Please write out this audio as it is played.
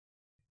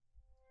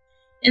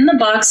In the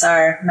box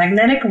are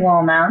magnetic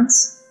wall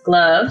mounts,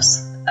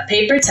 gloves, a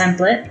paper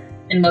template,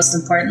 and most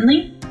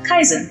importantly,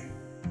 Kaizen.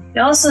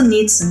 You also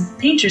need some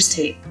painter's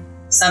tape,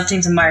 something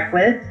to mark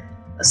with,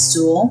 a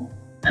stool,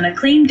 and a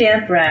clean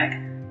damp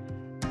rag.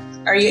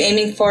 Are you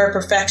aiming for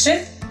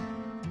perfection?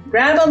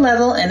 Grab a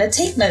level and a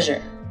tape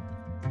measure.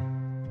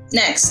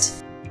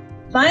 Next,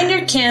 find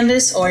your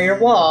canvas or your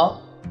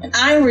wall and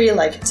eye where you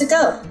like it to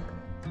go.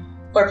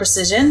 For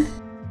precision,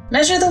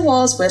 measure the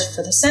wall's width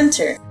for the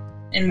center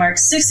and mark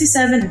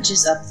 67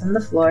 inches up from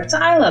the floor to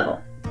eye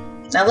level.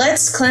 Now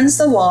let's cleanse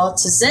the wall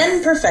to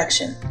Zen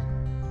perfection,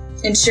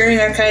 ensuring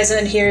our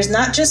Kaizen adheres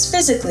not just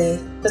physically,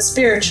 but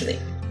spiritually.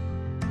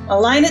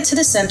 Align it to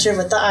the center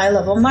with the eye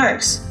level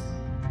marks.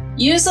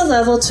 Use the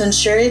level to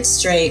ensure it's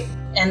straight,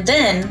 and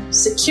then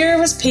secure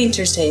with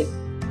painter's tape.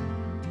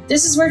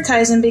 This is where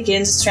Kaizen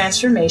begins its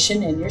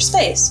transformation in your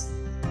space.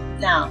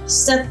 Now,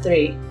 step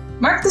 3.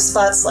 Mark the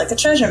spots like a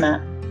treasure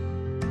map.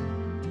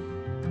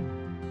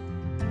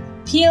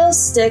 Peel,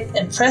 stick,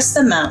 and press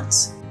the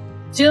mounts.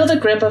 Feel the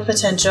grip of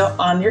potential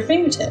on your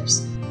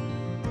fingertips.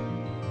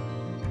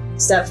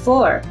 Step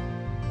 4.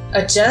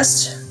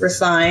 Adjust,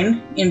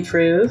 refine,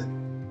 improve.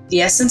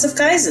 The essence of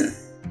Kaizen,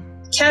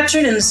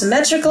 captured in the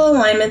symmetrical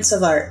alignments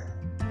of art.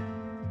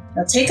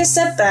 Now take a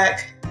step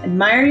back,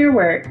 admire your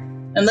work,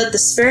 and let the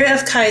spirit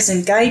of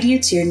Kaizen guide you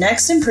to your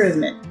next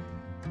improvement.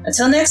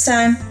 Until next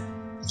time,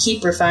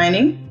 keep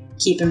refining,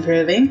 keep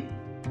improving,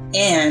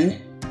 and,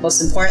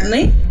 most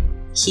importantly,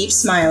 keep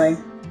smiling.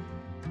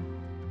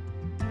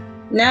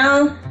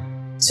 Now,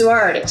 to our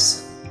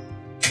artist,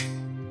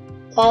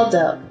 Paul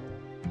Doe.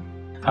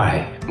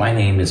 Hi, my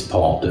name is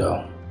Paul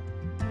Doe.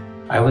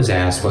 I was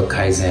asked what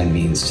Kaizen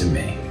means to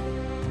me.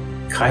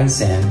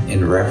 Kaizen,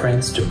 in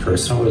reference to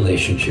personal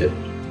relationship,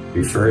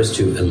 refers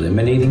to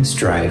eliminating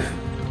strife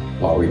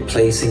while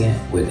replacing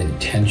it with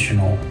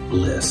intentional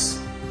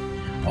bliss,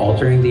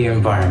 altering the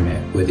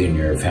environment within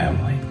your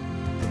family.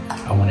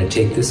 I want to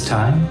take this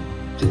time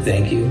to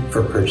thank you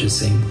for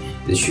purchasing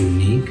this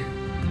unique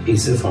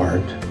piece of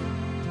art,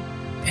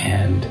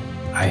 and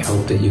I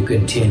hope that you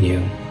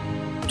continue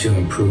to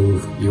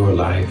improve your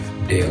life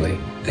daily.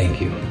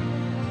 Thank you.